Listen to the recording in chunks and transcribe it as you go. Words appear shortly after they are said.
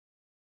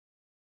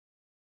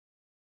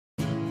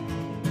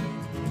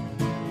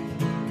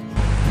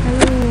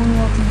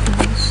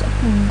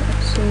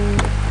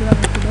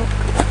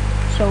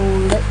So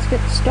let's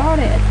get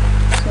started.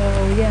 So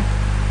yeah,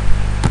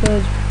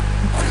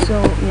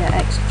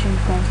 extra change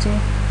quantity.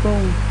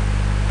 Boom.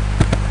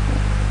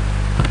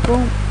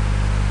 Boom.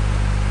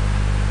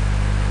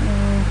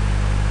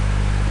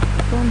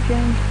 Boom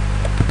change.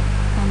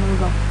 And there we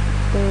go.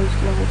 There's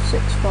level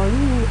 6 for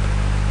you.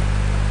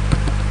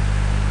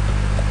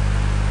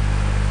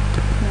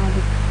 No, I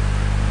did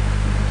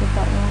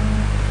that wrong.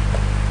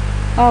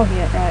 Oh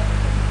yeah, right.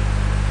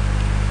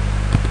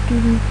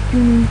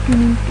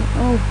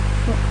 Oh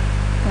fuck.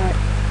 Right.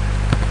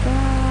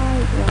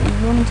 Right, you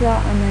run into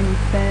that and then you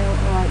fail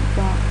like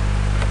that.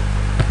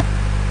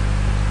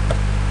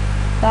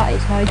 That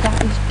is how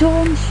that is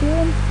done,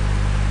 son.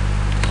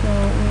 So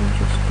we'll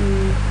just do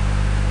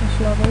this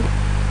level.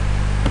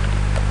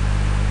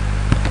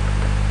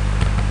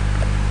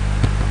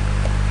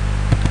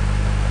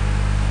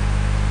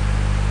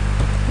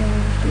 Yeah,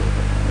 we'll just do it.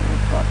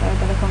 God, I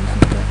better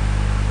concentrate.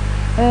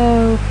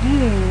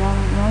 Okay, that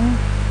went wrong.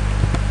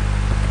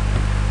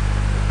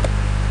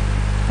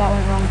 That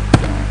went wrong.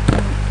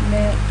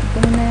 Right,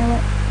 gonna nail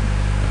it.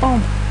 Boom.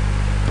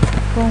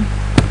 Boom.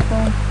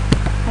 Boom.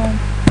 Boom.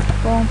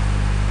 Boom.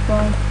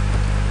 Boom.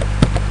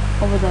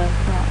 Over there.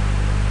 Right.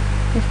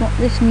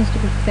 This needs to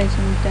be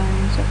facing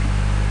down. So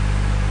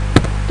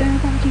down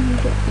back to you.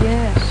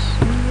 Yes.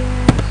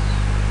 Yes.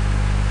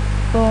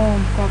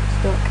 Boom. Got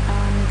stuck.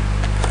 And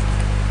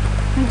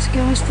thanks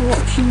guys for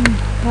watching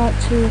part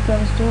 2 of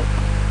Got Stuck.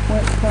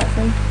 Wait for part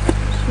 3.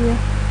 See ya.